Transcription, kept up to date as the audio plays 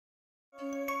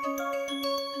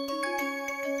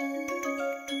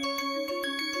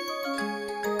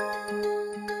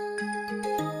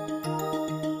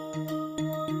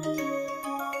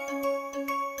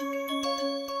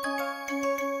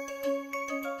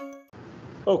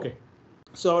Okay,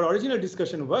 so our original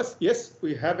discussion was, yes,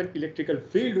 we have an electrical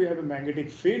field, we have a magnetic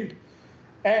field,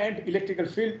 and electrical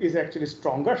field is actually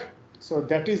stronger. So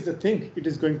that is the thing, it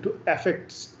is going to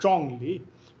affect strongly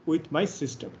with my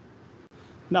system.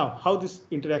 Now, how this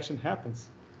interaction happens?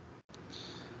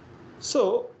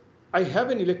 So I have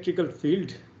an electrical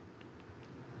field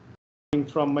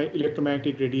from my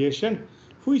electromagnetic radiation,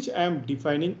 which I am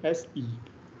defining as E.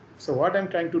 So what I'm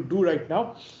trying to do right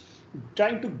now,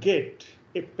 trying to get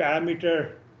a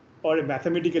parameter or a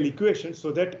mathematical equation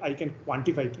so that I can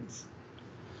quantify things.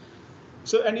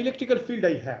 So an electrical field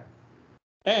I have,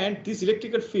 and this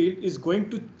electrical field is going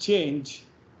to change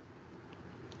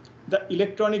the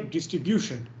electronic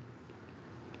distribution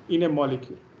in a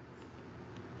molecule.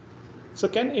 So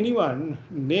can anyone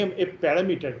name a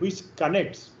parameter which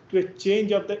connects to a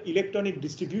change of the electronic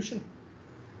distribution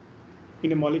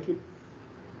in a molecule?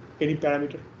 Any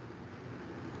parameter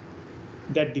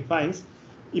that defines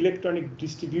electronic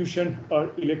distribution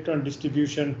or electron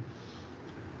distribution?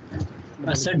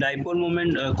 Sir, dipole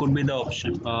moment could be the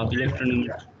option,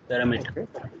 electronic parameter.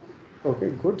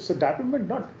 Okay, good. So dipole moment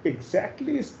not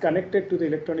exactly is connected to the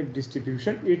electronic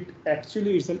distribution. It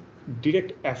actually is a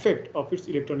direct effect of its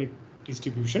electronic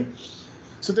distribution.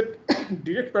 So the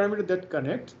direct parameter that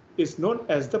connects is known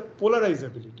as the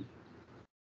polarizability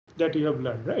that you have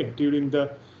learned, right, during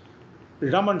the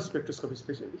Raman spectroscopy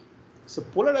especially. So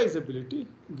polarizability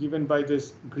given by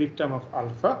this Greek term of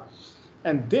alpha,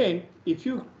 and then if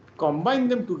you combine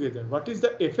them together, what is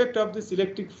the effect of this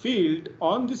electric field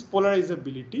on this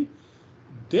polarizability,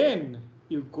 then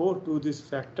you go to this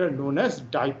factor known as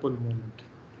dipole moment.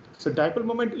 So dipole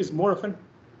moment is more of an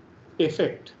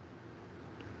effect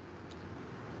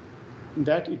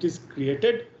that it is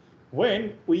created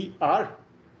when we are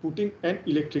putting an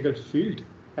electrical field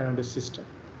around a system.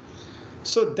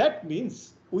 So that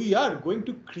means we are going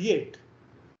to create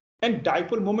a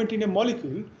dipole moment in a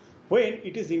molecule when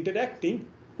it is interacting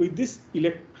with this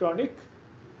electrical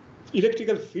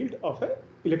field of an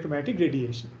electromagnetic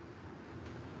radiation.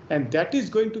 And that is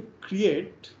going to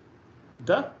create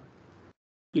the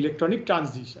electronic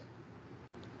transition.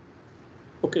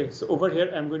 Okay, so over here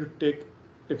I'm going to take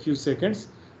a few seconds.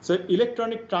 So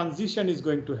electronic transition is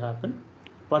going to happen.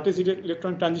 What is it?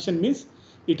 Electronic transition means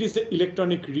it is the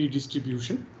electronic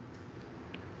redistribution.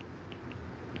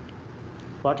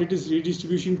 What it is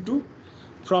redistribution to?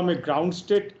 From a ground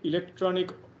state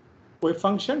electronic wave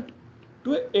function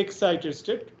to an excited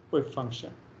state wave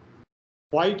function.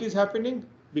 Why it is happening?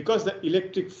 Because the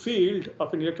electric field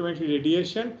of an electromagnetic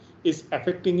radiation is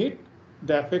affecting it.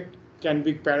 The effect can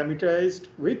be parameterized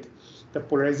with the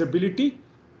polarizability,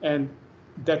 and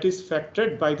that is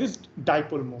factored by this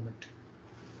dipole moment.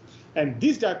 And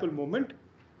this dipole moment,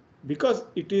 because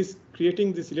it is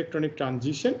creating this electronic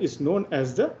transition, is known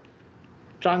as the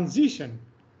transition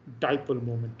dipole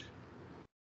moment.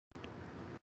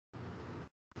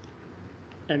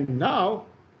 And now,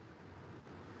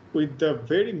 with the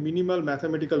very minimal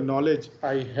mathematical knowledge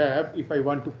I have, if I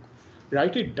want to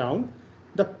write it down,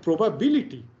 the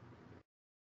probability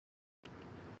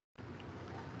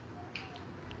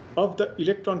of the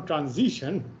electron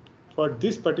transition for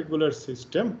this particular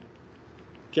system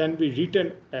can be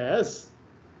written as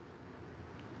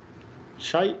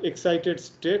psi excited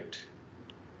state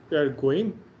we are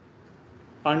going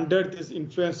under this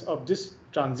influence of this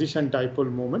transition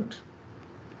dipole moment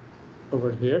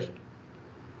over here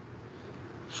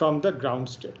from the ground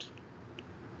state,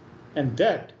 and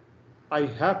that I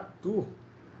have to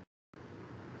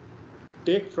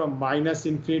take from minus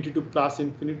infinity to plus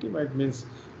infinity. That means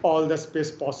all the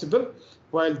space possible,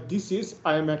 while this is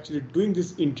I am actually doing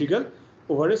this integral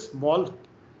over a small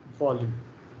volume.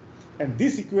 And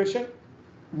this equation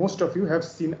most of you have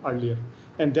seen earlier,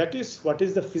 and that is what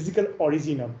is the physical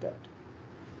origin of that.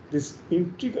 This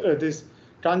integral, this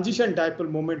transition dipole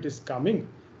moment is coming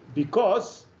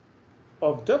because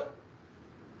of the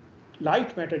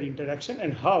light matter interaction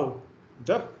and how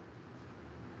the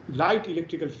light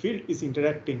electrical field is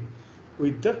interacting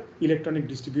with the electronic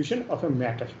distribution of a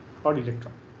matter or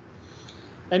electron.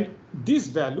 And this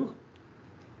value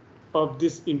of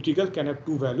this integral can have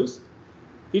two values.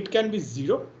 It can be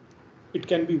 0, it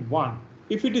can be 1.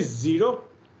 If it is 0,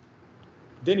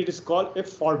 then it is called a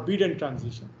forbidden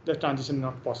transition. The transition is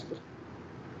not possible.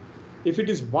 If it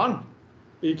is 1,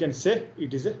 you can say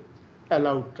it is a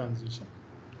allowed transition.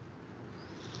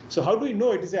 So how do we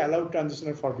know it is an allowed transition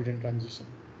or forbidden transition?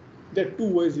 There are two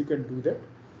ways you can do that.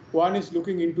 One is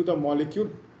looking into the molecule,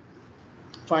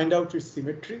 find out its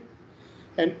symmetry,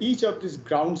 and each of this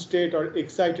ground state or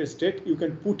excited state, you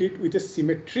can put it with a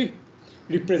symmetry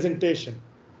representation,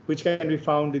 which can be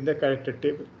found in the character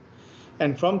table.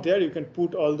 And from there, you can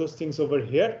put all those things over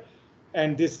here.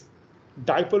 And this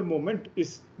dipole moment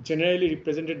is generally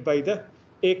represented by the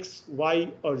X, Y,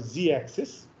 or Z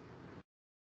axis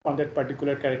on that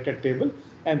particular character table.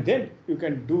 And then you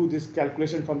can do this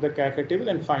calculation from the character table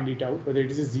and find it out whether it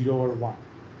is a 0 or 1.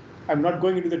 I'm not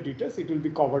going into the details. It will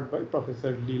be covered by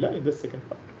Professor Leela in the second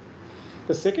part.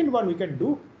 The second one we can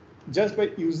do just by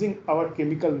using our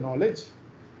chemical knowledge,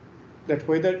 that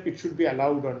whether it should be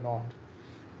allowed or not.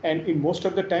 And in most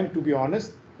of the time, to be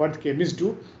honest, what chemists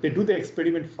do, they do the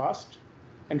experiment first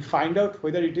and find out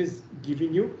whether it is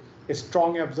giving you a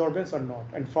strong absorbance or not.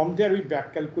 And from there, we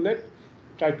back calculate,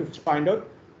 try to find out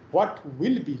what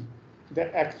will be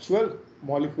the actual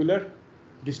molecular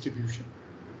distribution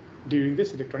during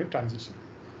this electronic transition.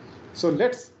 So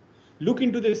let's look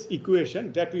into this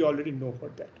equation that we already know for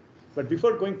that. But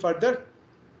before going further,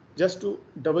 just to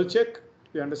double check,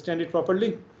 we understand it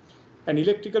properly, an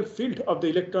electrical field of the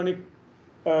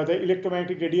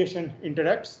electromagnetic radiation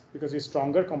interacts because it's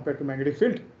stronger compared to magnetic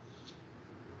field.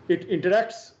 It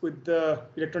interacts with the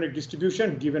electronic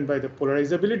distribution given by the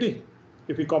polarizability.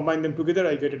 If we combine them together,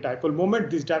 I get a dipole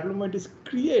moment. This dipole moment is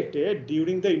created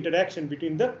during the interaction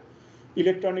between the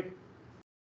electromagnetic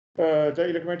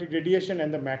radiation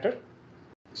and the matter.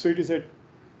 So it is a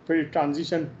very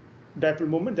transition dipole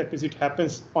moment. That means it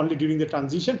happens only during the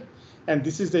transition. And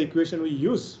this is the equation we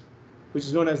use, which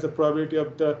is known as the probability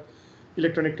of the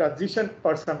electronic transition,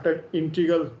 or sometimes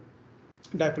integral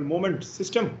dipole moment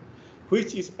system,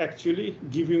 which is actually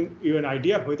giving you an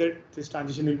idea whether this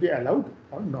transition will be allowed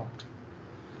or not.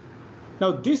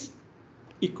 Now this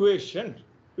equation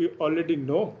we already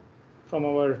know from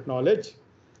our knowledge,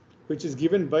 which is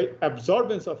given by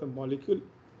absorbance of a molecule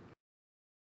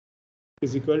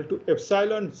is equal to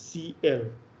epsilon Cl.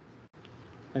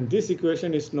 And this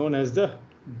equation is known as the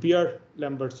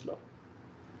Beer-Lambert's law.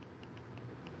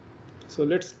 So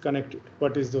let's connect it.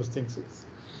 What is those things?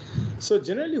 So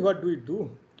generally what we do,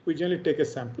 we generally take a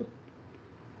sample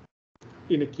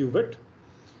in a cuvette.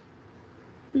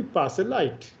 We pass a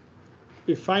light.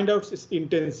 We find out its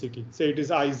intensity. Say it is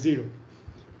I0.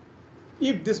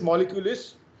 If this molecule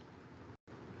is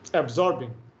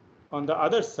absorbing, on the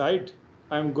other side,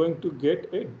 I'm going to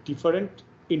get a different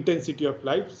intensity of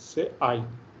light, say I.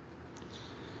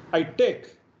 I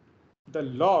take the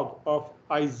log of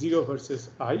I0 versus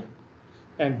I,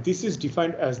 and this is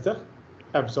defined as the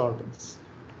absorbance,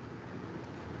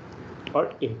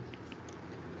 or A.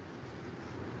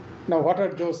 Now, what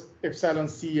are those epsilon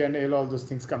C and L, all those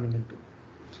things coming into?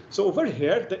 So over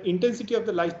here, the intensity of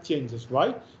the light changes.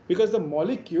 Why? Because the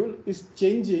molecule is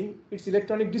changing its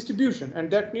electronic distribution,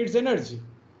 and that needs energy.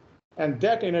 And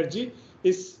that energy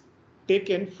is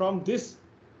taken from this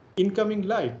incoming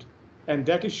light, and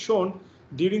that is shown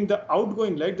during the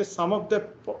outgoing light. The sum of the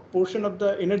portion of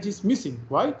the energy is missing.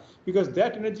 Why? Because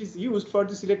that energy is used for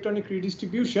this electronic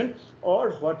redistribution,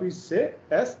 or what we say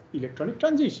as electronic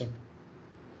transition.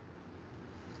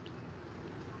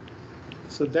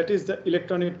 So that is the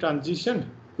electronic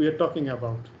transition we are talking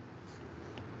about.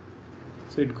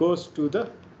 So it goes to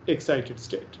the excited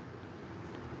state.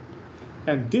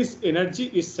 And this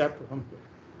energy is sapped from here.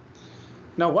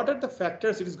 Now, what are the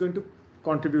factors it is going to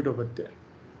contribute over there?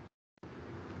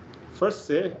 First,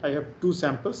 say I have two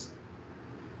samples,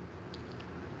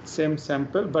 same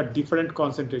sample, but different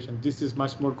concentration. This is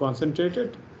much more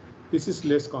concentrated. This is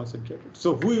less concentrated.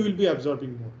 So who will be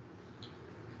absorbing more?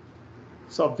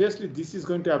 So obviously this is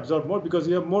going to absorb more because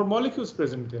you have more molecules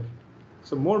present there.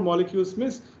 So more molecules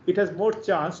means it has more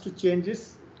chance to change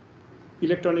its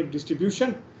electronic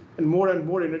distribution, and more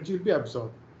energy will be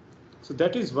absorbed. So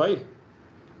that is why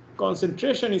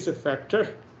concentration is a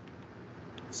factor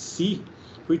C,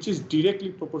 which is directly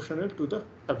proportional to the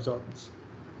absorbance.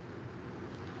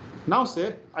 Now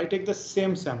say I take the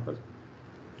same sample,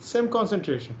 same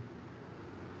concentration.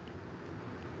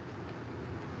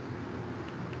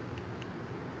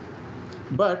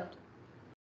 But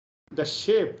the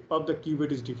shape of the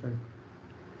cuvette is different.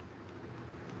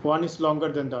 One is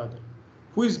longer than the other.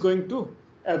 Who is going to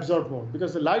absorb more?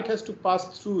 Because the light has to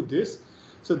pass through this.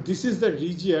 So this is the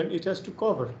region it has to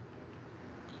cover.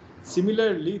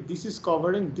 Similarly, this is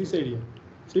covering this area.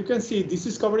 So you can see this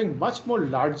is covering much more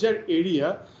larger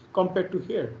area compared to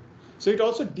here. So it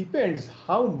also depends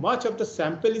how much of the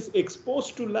sample is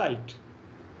exposed to light.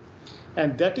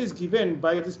 And that is given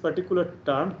by this particular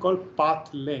term called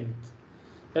path length.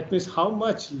 That means how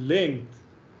much length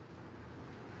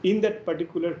in that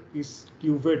particular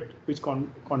cuvette, which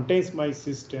contains my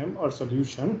system or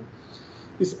solution,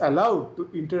 is allowed to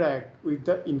interact with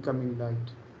the incoming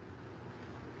light.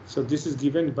 So this is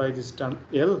given by this term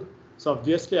L. So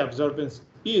obviously absorbance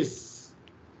is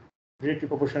directly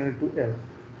proportional to L.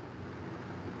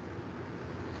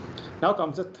 Now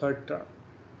comes the third term,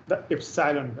 the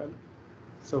epsilon value.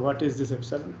 So what is this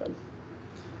epsilon value?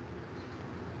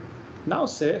 Now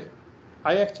say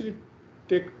I actually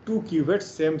take two cuvettes,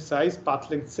 same size, path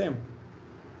length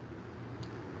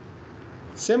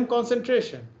same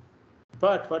concentration,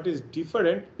 but what is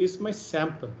different is my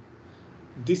sample.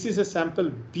 This is a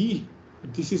sample B,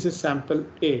 this is a sample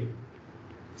A,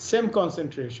 same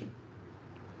concentration,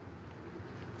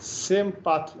 same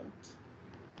path length.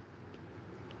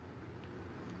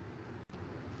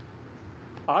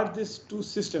 Are these two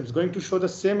systems going to show the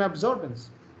same absorbance?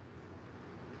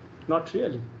 Not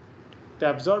really. The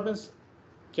absorbance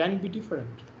can be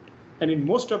different, and in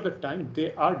most of the time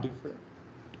they are different.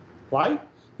 Why?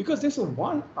 Because there's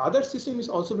one other system is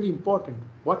also very important.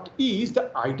 What is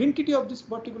the identity of this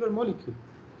particular molecule?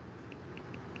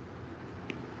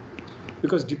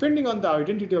 Because depending on the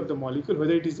identity of the molecule,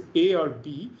 whether it is A or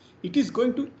B, it is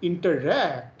going to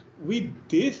interact with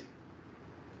this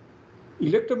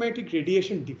electromagnetic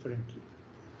radiation differently.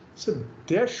 So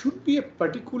there should be a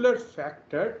particular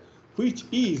factor which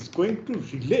is going to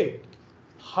relate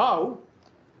how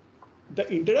the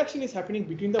interaction is happening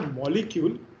between the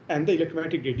molecule and the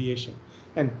electromagnetic radiation,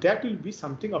 and that will be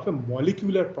something of a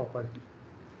molecular property,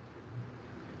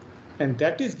 and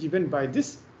that is given by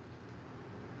this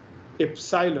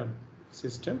epsilon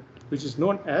system, which is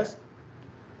known as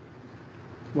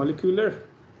molecular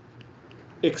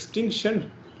extinction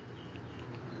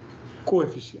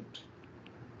coefficient.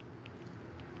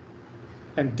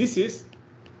 And this is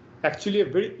actually a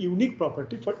very unique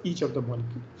property for each of the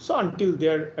molecules. So until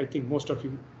there, I think most of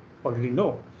you already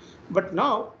know. But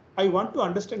now I want to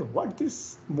understand what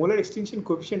this molar extinction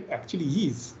coefficient actually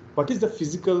is. What is the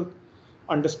physical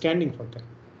understanding for that?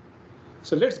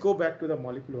 So let's go back to the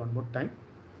molecule one more time.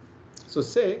 So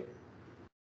say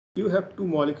you have two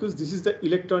molecules. This is the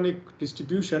electronic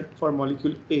distribution for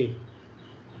molecule A.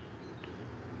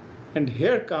 And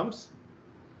here comes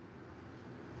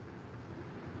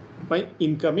my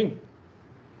incoming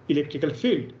electrical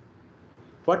field.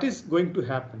 What is going to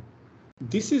happen?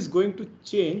 This is going to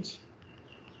change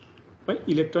my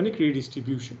electronic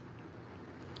redistribution,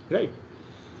 right?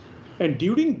 And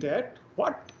during that,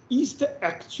 what is the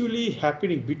actually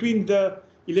happening between the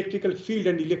electrical field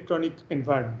and electronic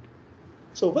environment?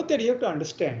 So over there, you have to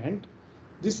understand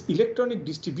this electronic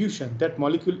distribution that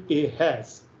molecule A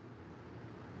has.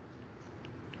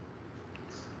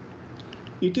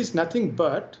 It is nothing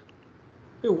but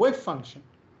a wave function,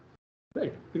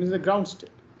 right? It is a ground state.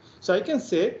 So I can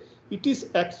say it is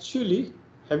actually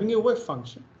having a wave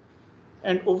function.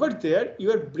 And over there,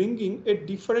 you are bringing a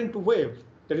different wave,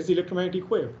 that is electromagnetic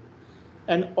wave.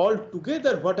 And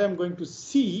altogether, what I'm going to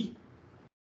see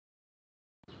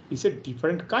is a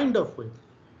different kind of wave.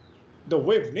 The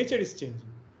wave nature is changing.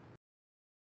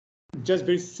 Just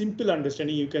very simple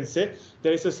understanding, you can say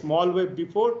there is a small wave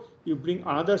before, you bring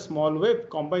another small wave,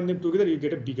 combine them together, you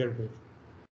get a bigger wave.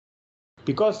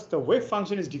 Because the wave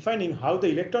function is defining how the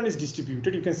electron is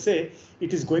distributed, you can say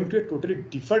it is going to a totally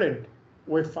different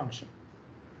wave function.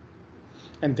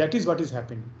 And that is what is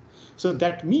happening. So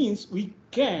that means we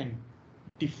can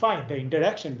define the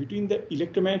interaction between the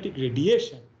electromagnetic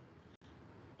radiation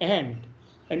and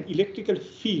an electrical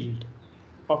field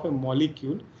of a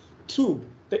molecule through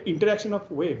the interaction of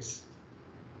waves.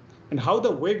 And how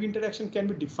the wave interaction can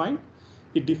be defined?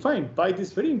 It's defined by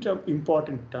this very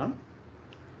important term,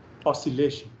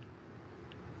 oscillation.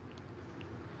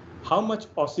 How much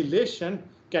oscillation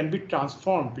can be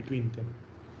transformed between them?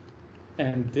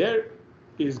 And there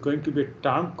is going to be a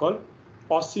term called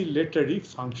oscillatory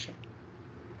function,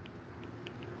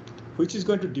 which is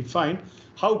going to define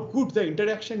how good the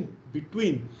interaction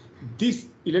between this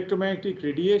electromagnetic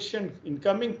radiation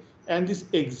incoming and this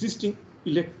existing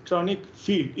electronic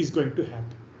field is going to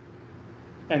happen.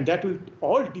 And that will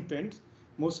all depend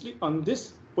mostly on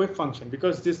this wave function,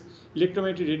 because this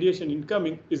electromagnetic radiation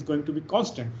incoming is going to be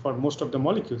constant for most of the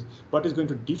molecules. What is going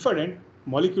to differ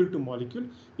molecule to molecule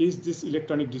is this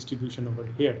electronic distribution over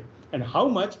here, and how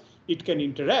much it can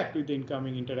interact with the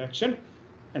incoming interaction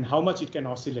and how much it can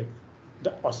oscillate,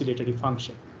 the oscillatory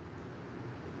function.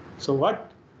 So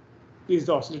what is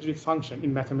the oscillatory function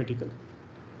in mathematical?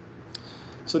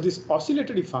 So this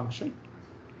oscillatory function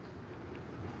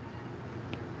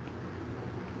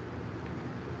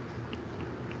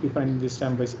defined this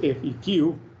time by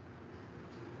FEQ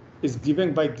is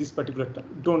given by this particular term.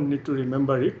 Don't need to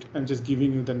remember it. I'm just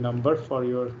giving you the number for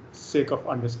your sake of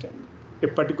understanding. A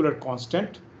particular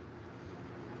constant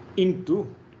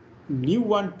into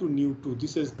nu1 to nu2.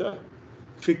 This is the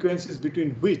frequencies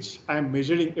between which I am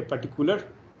measuring a particular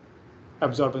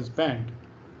absorbance band,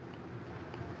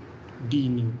 d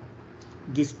nu.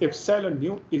 This epsilon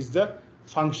nu is the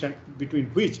function between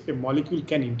which a molecule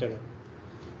can interact.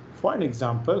 For an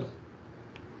example,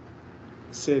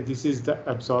 say this is the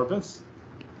absorbance,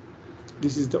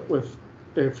 this is the wave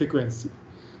frequency.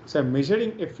 So I'm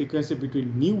measuring a frequency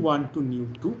between nu1 to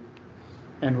nu2,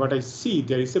 and what I see,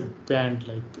 there is a band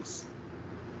like this.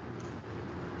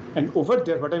 And over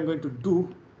there, what I'm going to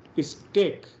do is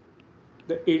take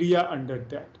the area under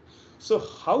that. So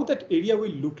how that area will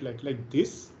look like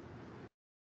this,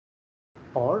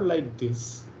 or like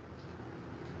this,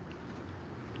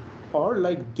 or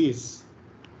like this.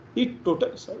 It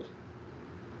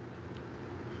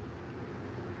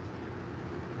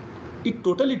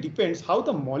totally depends how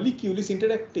the molecule is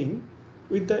interacting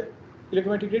with the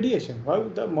electromagnetic radiation, how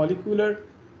the molecular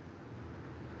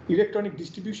electronic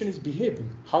distribution is behaving,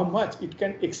 how much it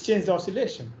can exchange the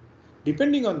oscillation.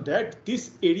 Depending on that,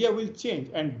 this area will change,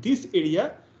 and this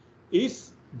area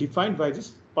is defined by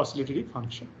this oscillatory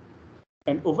function.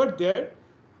 And over there,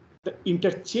 the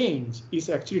interchange is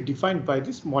actually defined by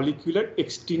this molecular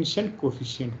extinction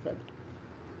coefficient value,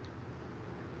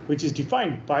 which is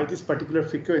defined by this particular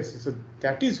frequency. So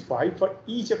that is why for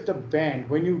each of the band,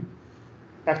 when you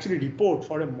actually report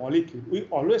for a molecule, we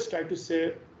always try to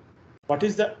say what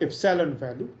is the epsilon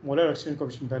value, molar oxidation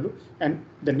coefficient value, and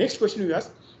the next question we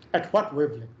ask, at what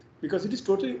wavelength? Because it is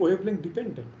totally wavelength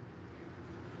dependent.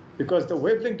 Because the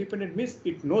wavelength dependent means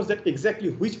it knows that exactly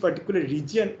which particular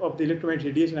region of the electromagnetic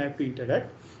radiation I have to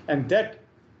interact, and that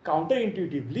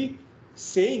counterintuitively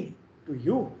saying to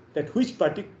you that which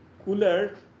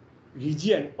particular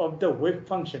region of the wave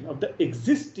function of the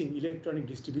existing electronic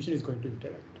distribution is going to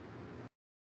interact.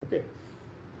 Okay.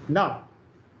 Now,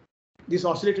 this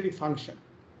oscillatory function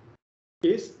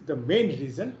is the main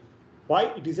reason why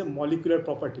it is a molecular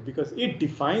property, because it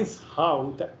defines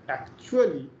how the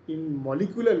actually in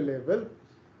molecular level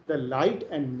the light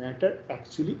and matter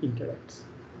actually interacts.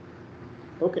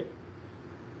 Okay,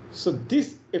 so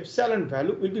this epsilon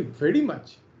value will be very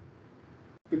much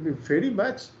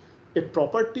a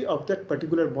property of that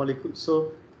particular molecule.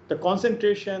 So the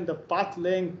concentration, the path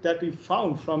length that we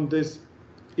found from this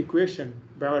equation,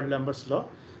 Bauer-Lambert's law,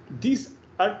 these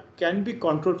can be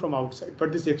controlled from outside,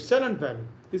 but this epsilon value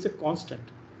is a constant.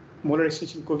 Molar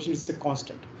extinction coefficient is a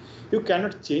constant. You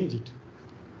cannot change it.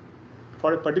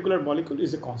 For a particular molecule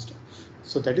is a constant.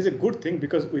 So that is a good thing,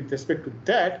 because with respect to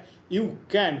that, you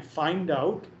can find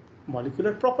out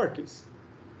molecular properties.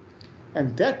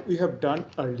 And that we have done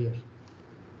earlier.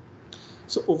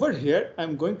 So over here,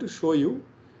 I'm going to show you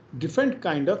different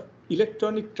kind of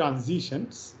electronic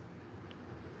transitions.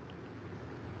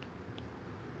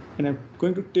 And I'm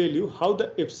going to tell you how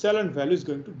the epsilon value is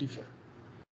going to differ.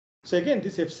 So again,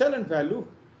 this epsilon value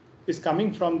is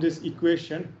coming from this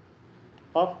equation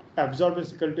of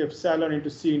absorbance equal to epsilon into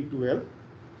C into L.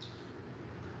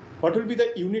 What will be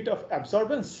the unit of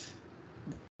absorbance?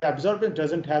 The absorbance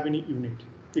doesn't have any unit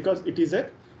because it is a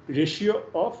ratio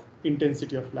of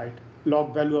intensity of light,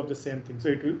 log value of the same thing. So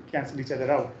it will cancel each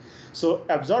other out. So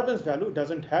absorbance value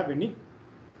doesn't have any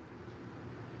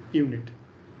unit.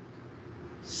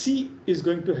 C is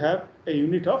going to have a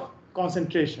unit of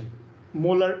concentration,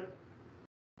 molar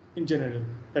in general.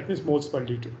 That means moles per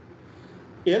liter.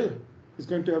 L is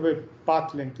going to have a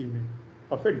path length unit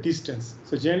of a distance.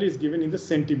 So generally it's given in the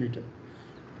centimeter.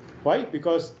 Why?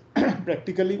 Because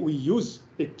practically we use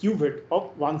a cuvette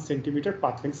of 1 centimeter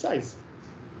path length size.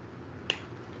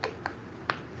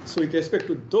 So with respect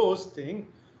to those things,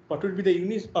 what would be the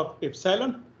unit of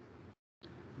epsilon?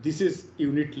 This is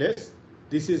unitless.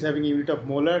 This is having a unit of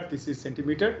molar. This is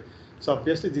centimeter. So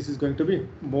obviously this is going to be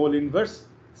mole inverse,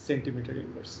 centimeter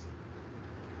inverse.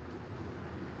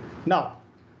 Now,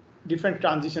 different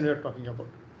transition we are talking about.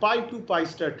 Pi to pi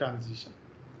star transition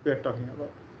we are talking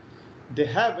about. They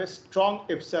have a strong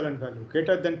epsilon value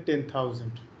greater than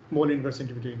 10,000 mole inverse,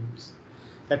 centimeter inverse.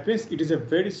 That means it is a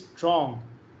very strong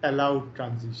allowed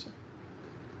transition.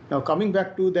 Now coming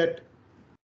back to that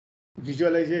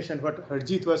visualization, what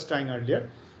Harjeet was trying earlier,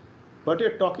 what we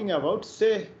are talking about,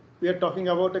 say we are talking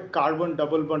about a carbon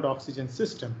double bond oxygen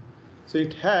system. So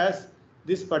it has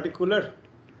this particular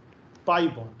pi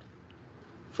bond.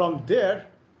 From there,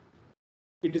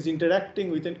 it is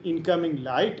interacting with an incoming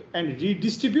light and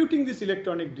redistributing this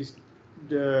electronic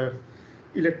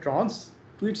electrons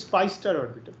to its pi star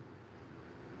orbital.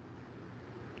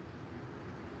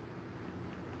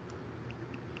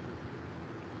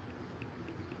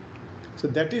 So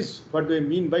that is what we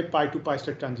mean by pi to pi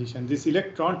star transition. This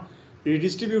electron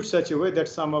redistributes such a way that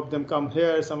some of them come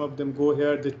here, some of them go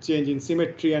here, they change in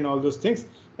symmetry and all those things,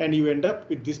 and you end up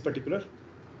with this particular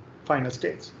final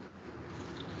stage.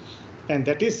 And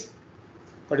that is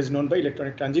what is known by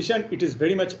electronic transition. It is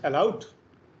very much allowed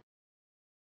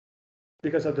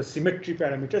because of the symmetry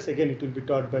parameters. Again, it will be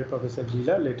taught by Professor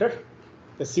Leela later.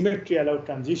 The symmetry allowed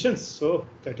transitions, so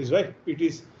that is why it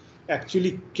is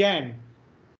actually can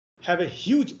have a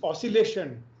huge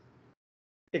oscillation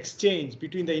exchange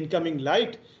between the incoming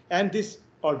light and this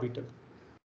orbital.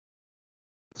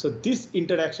 So this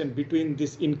interaction between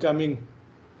this incoming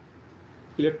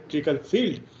electrical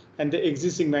field and the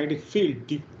existing magnetic field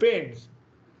depends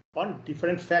on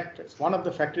different factors. One of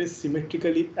the factors is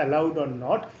symmetrically allowed or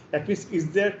not. That means,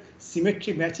 is there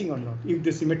symmetry matching or not? If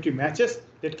the symmetry matches,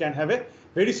 that can have a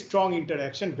very strong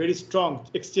interaction, very strong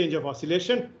exchange of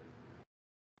oscillation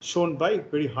shown by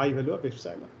very high value of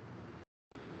epsilon.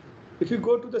 If you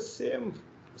go to the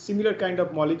similar kind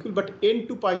of molecule, but N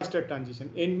to pi star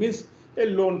transition, N means a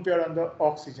lone pair on the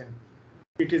oxygen.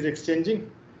 It is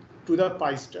exchanging to the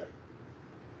pi star.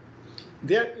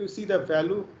 There you see the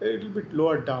value a little bit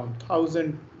lower down,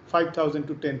 5,000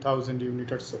 to 10,000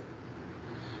 unit or so,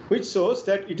 which shows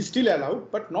that it is still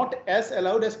allowed, but not as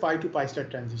allowed as pi to pi star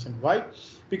transition. Why?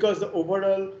 Because the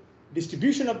overall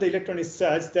distribution of the electron is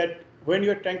such that when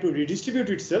you are trying to redistribute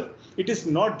itself, it is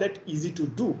not that easy to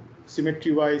do,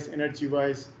 symmetry-wise,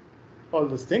 energy-wise, all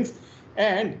those things,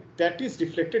 and that is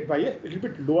reflected by a little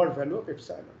bit lower value of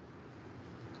epsilon.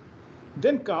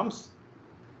 Then comes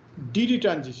DD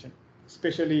transition,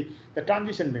 especially the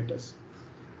transition metals.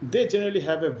 They generally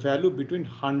have a value between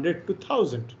 100 to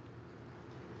 1000.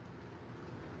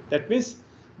 That means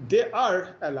they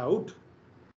are allowed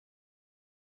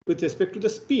with respect to the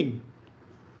spin,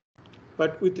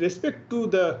 but with respect to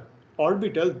the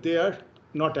orbital, they are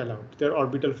not allowed. They are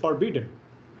orbital forbidden.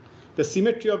 The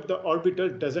symmetry of the orbital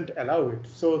doesn't allow it.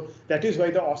 So that is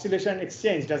why the oscillation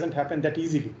exchange doesn't happen that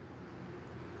easily,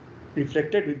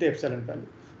 reflected with the epsilon value.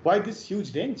 Why this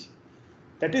huge range?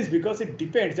 That is because it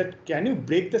depends that can you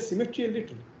break the symmetry a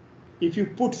little. If you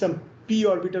put some p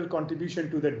orbital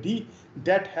contribution to the d,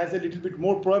 that has a little bit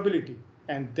more probability,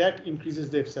 and that increases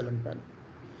the epsilon value.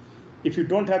 If you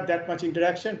don't have that much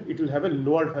interaction, it will have a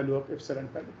lower value of epsilon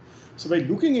value. So by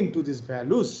looking into these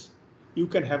values, you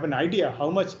can have an idea how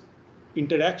much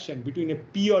interaction between a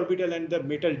p orbital and the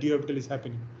metal d orbital is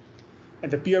happening.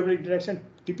 And the p orbital interaction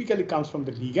typically comes from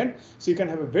the ligand, so you can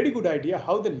have a very good idea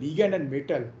how the ligand and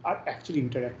metal are actually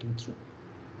interacting through.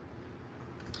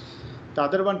 The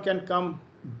other one can come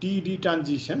DD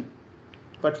transition,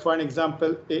 but for an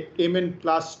example, a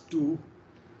Mn+2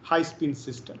 high spin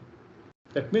system.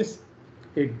 That means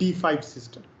a D5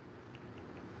 system.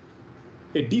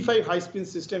 A D5 high spin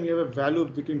system, you have a value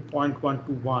between 0.1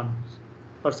 to 1,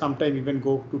 or sometimes even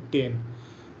go to 10.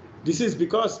 This is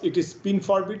because it is spin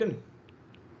forbidden.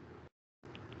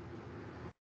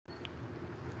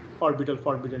 Orbital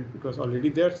forbidden, it was already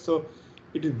there. So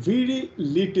it is very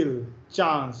little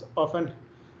chance of an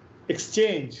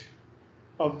exchange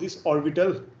of this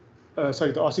orbital,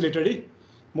 the oscillatory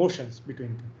motions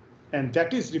between them. And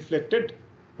that is reflected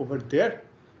over there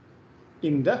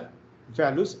in the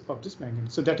values of this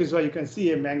manganese. So that is why you can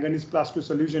see a manganese +2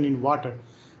 solution in water,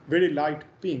 very light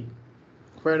pink,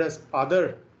 whereas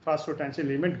other phosphotransition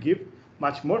elements give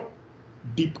much more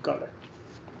deep color.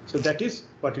 So that is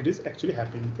what it is actually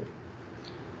happening there.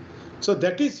 So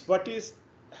that is what is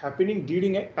happening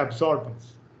during an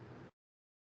absorbance.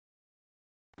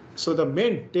 So the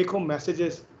main take-home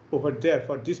messages over there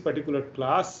for this particular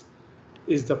class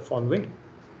is the following.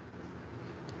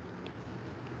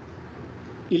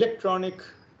 Electronic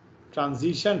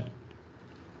transition,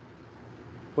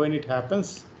 when it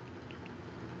happens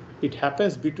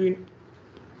between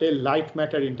a light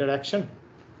matter interaction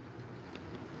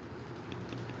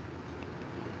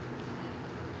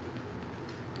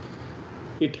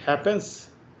it happens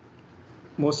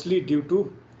mostly due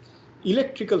to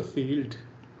electrical field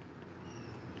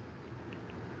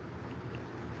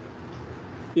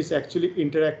is actually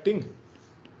interacting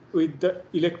with the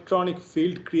electronic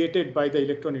field created by the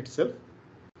electron itself.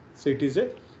 So it is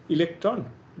a electron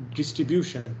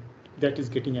distribution that is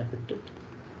getting affected.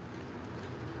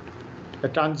 The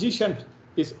transition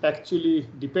is actually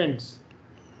depends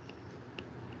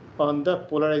on the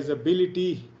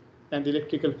polarizability and the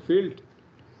electrical field.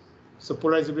 So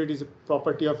polarizability is a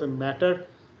property of a matter,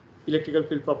 electrical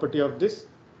field property of this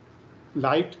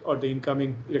light or the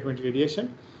incoming electromagnetic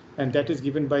radiation, and that is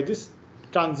given by this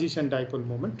transition dipole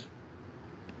moment.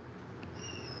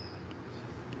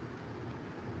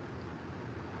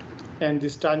 And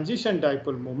this transition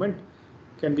dipole moment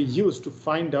can be used to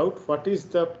find out what is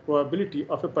the probability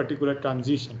of a particular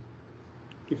transition.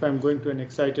 If I'm going to an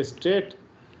excited state,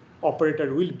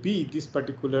 operator will be this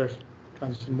particular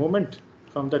transition moment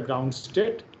from the ground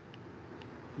state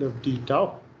the d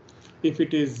tau. If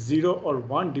it is 0 or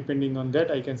 1, depending on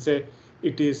that, I can say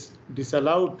it is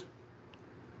disallowed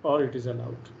or it is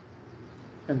allowed.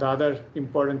 And the other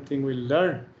important thing we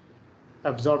learn,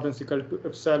 absorbance equal to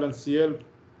epsilon CL,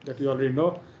 that you already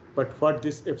know, but what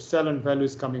this epsilon value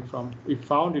is coming from, we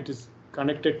found it is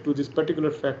connected to this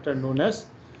particular factor known as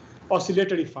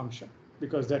oscillatory function,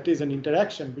 because that is an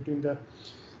interaction between the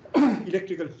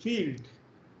electrical field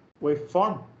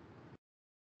waveform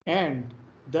and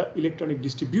the electronic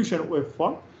distribution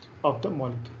waveform of the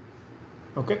molecule.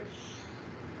 Okay,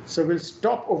 so we'll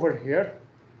stop over here.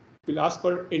 We'll ask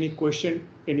for any question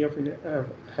any of you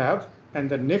have, and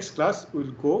the next class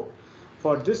will go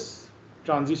for this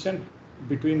transition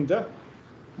between the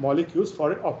molecules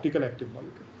for an optical active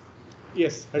molecule.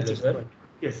 Yes, hello, sir.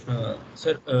 Yes.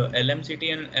 Sir,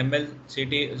 LMCT and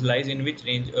MLCT lies in which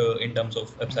range in terms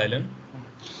of epsilon?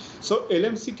 So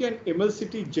LMCT and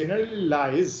MLCT generally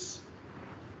lies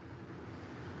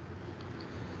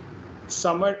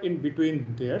somewhere in between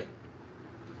there,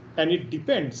 and it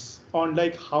depends on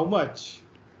like how much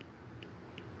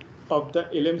of the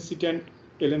LMCT and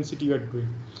LMCT you are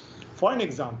doing. For an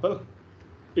example,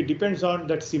 it depends on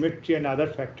that symmetry and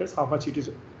other factors, how much it is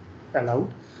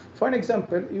allowed. For an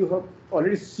example, you have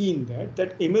already seen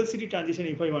that MLCT transition,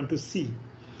 if I want to see,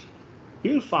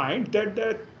 you will find that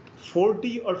the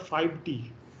 4D or 5D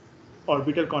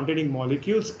orbital containing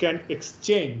molecules can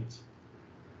exchange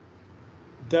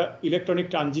the electronic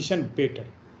transition better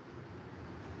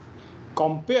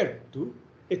compared to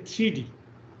a 3D.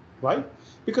 Why?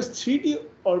 Because 3D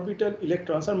orbital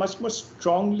electrons are much more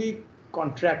strongly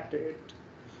contracted,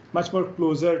 much more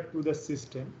closer to the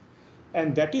system,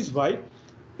 and that is why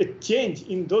a change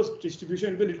in those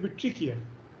distribution will be a little bit trickier.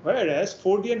 Whereas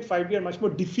 4D and 5D are much more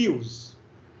diffuse,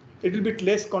 a little bit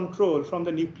less control from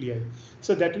the nuclei,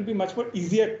 so that will be much more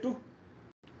easier to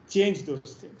change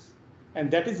those things,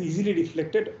 and that is easily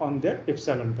reflected on their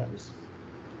epsilon values.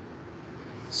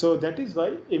 So that is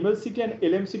why MLCT and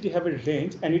LMCT have a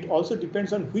range, and it also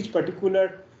depends on which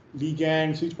particular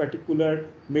ligands, which particular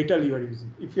metal you are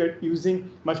using. If you are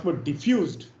using much more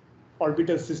diffused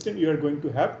orbital system, you are going to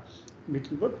have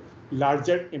little bit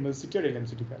larger MLCT or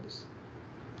LMCT values.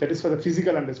 That is for the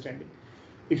physical understanding.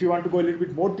 If you want to go a little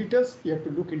bit more details, you have to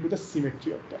look into the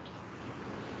symmetry of that.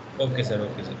 Okay, sir.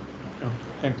 Okay, sir. Okay,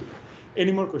 thank you.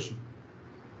 Any more question?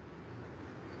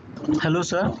 Hello,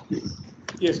 sir.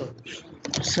 Yes, sir.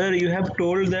 Sir, you have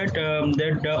told that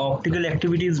that the optical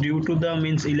activity is due to the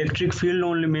electric field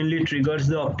only mainly triggers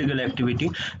the optical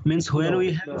activity. Means when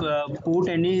we have put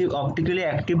any optically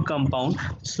active compound,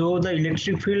 so the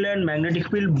electric field and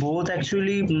magnetic field both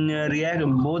actually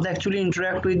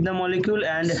interact with the molecule.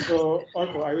 And so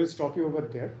I will stop you over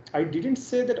there. I didn't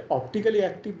say that optically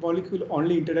active molecule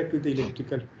only interact with the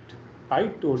electrical field. I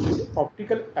told you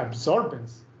optical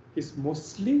absorbance is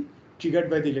mostly triggered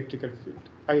by the electrical field.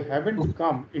 I haven't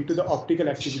come into the optical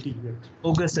activity yet.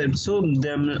 Okay, sir. So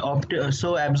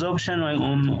so absorption,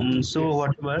 so yes.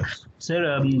 Whatever,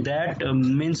 sir, that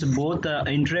means both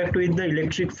interact with the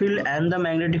electric field and the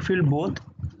magnetic field both.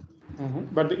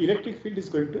 But the electric field is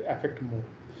going to affect more.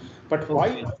 But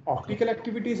why optical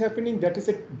activity is happening, that is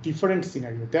a different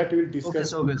scenario that we will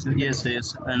discuss. Okay, sir.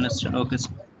 Yes, I understand. Okay, sir.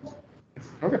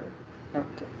 Okay.